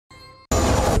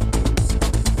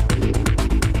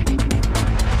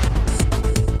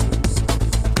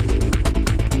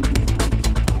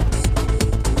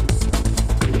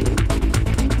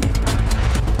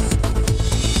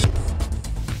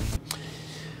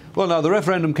Well, now, the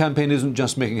referendum campaign isn't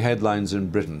just making headlines in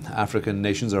Britain. African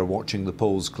nations are watching the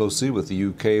polls closely, with the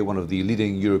UK one of the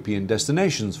leading European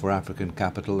destinations for African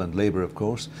capital and labour, of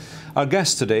course. Our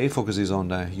guest today focuses on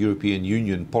European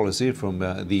Union policy from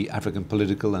the African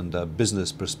political and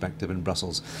business perspective in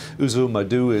Brussels. Uzo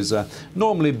Madu is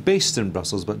normally based in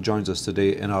Brussels but joins us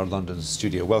today in our London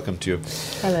studio. Welcome to you.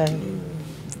 Hello.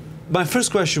 My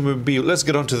first question would be, let's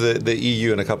get on to the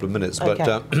EU in a couple of minutes, but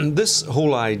okay. This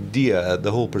whole idea,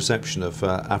 the whole perception of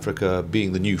Africa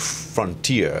being the new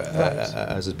frontier,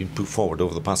 as has been put forward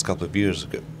over the past couple of years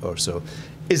or so,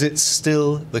 is it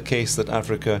still the case that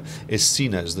Africa is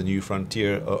seen as the new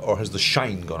frontier, or has the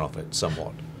shine gone off it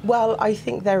somewhat? Well, I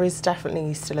think there is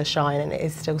definitely still a shine, and it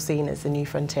is still seen as the new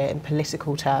frontier in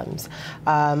political terms.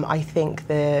 I think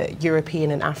the European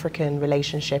and African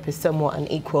relationship is somewhat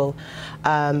unequal,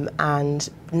 and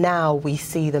now we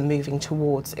see them moving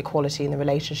towards equality in the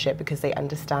relationship because they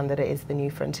understand that it is the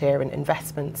new frontier, and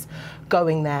investments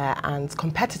going there and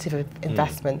competitive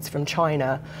investments from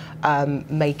China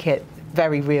make it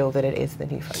very real that it is the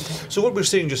new frontier. So what we're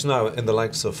seeing just now in the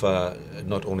likes of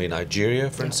not only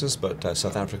Nigeria, for instance, but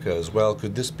South Africa as well,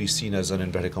 could this be seen as an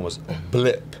inverted commas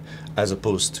blip as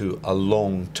opposed to a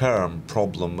long-term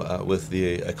problem with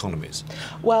the economies?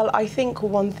 Well, I think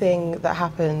one thing that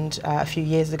happened a few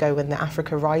years ago when the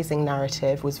Africa Rising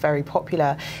narrative was very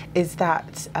popular is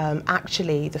that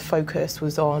actually the focus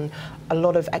was on a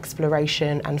lot of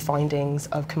exploration and findings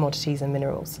of commodities and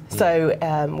minerals. So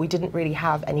we didn't really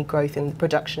have any growth in the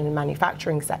production and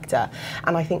manufacturing sector.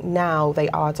 And I think now they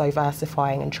are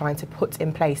diversifying and trying to put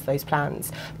in place those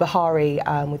plans. Buhari,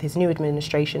 with his new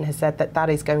administration, has said that that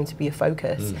is going to be a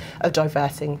focus of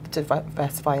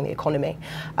diversifying the economy.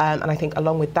 And I think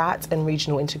along with that and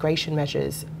regional integration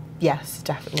measures, yes,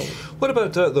 definitely. What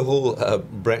about the whole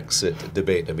Brexit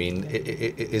debate? I mean,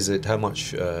 is it, how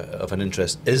much of an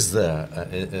interest is there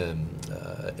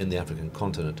in the African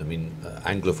continent? I mean,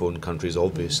 Anglophone countries,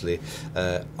 obviously,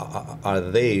 are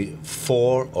they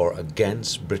for or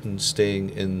against Britain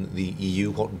staying in the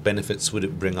EU? What benefits would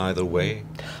it bring either way?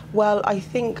 Well, I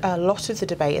think a lot of the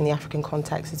debate in the African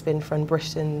context has been from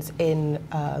Britons in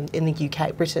the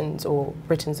UK, Britons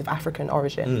of African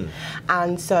origin.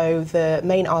 And so the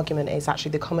main argument is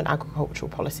actually the common agricultural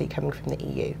policy coming from the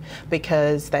EU,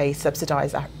 because they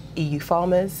subsidise EU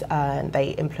farmers and they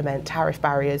implement tariff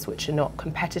barriers which are not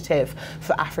competitive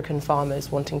for African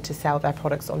farmers wanting to sell their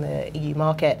products on the EU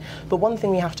market. But one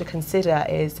thing we have to consider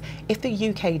is if the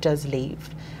UK does leave,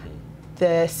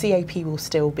 the CAP will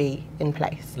still be in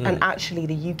place. And actually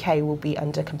the UK will be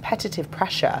under competitive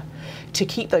pressure to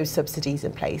keep those subsidies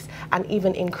in place and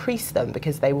even increase them,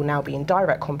 because they will now be in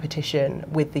direct competition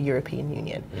with the European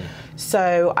Union.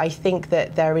 So I think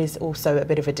that there is also a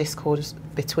bit of a discourse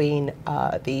between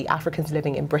the Africans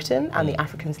living in Britain and the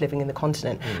Africans living in the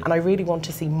continent. And I really want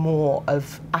to see more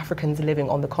of Africans living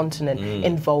on the continent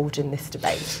involved in this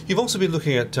debate. You've also been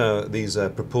looking at these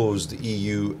proposed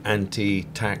EU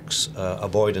anti-tax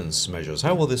avoidance measures.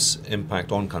 How will this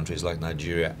impact on countries like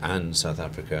Nigeria and South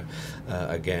Africa?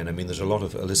 Again, I mean, there's a lot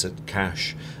of illicit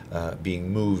cash being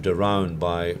moved around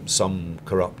by some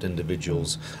corrupt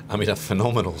individuals. I mean, a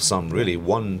phenomenal sum, really,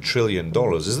 $1 trillion.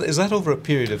 Is that over a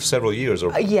period of several years?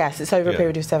 Or? Yes, it's over a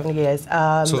period of 7 years.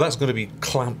 So that's going to be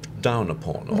clamped down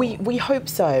upon? Or? We hope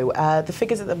so. The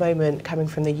figures at the moment coming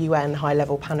from the UN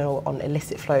high-level panel on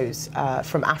illicit flows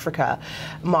from Africa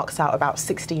marks out about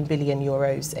 16 billion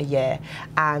euros a year.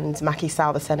 And Macky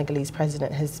Sall, the Senegalese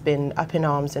president, has been up in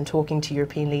arms and talking to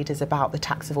European leaders about the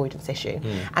tax avoidance issue.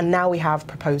 And now we have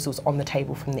proposals on the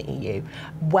table from the EU.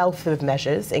 Wealth of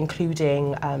measures,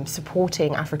 including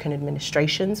supporting African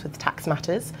administrations with tax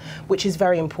matters, which is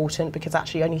very important because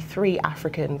actually only 3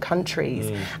 African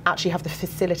countries actually have the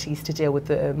facilities to deal with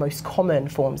the most common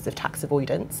forms of tax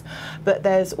avoidance. But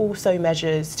there's also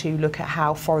measures to look at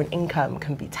how foreign income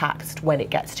can be taxed when it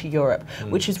gets to Europe,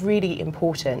 which is really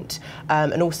important.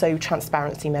 And also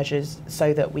transparency measures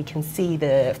so that we can see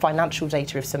the financial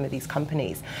data of some of these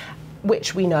companies,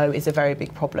 which we know is a very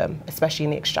big problem, especially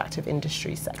in the extractive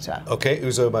industry sector. Okay,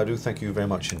 Uzo Madu, thank you very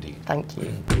much indeed. Thank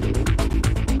you.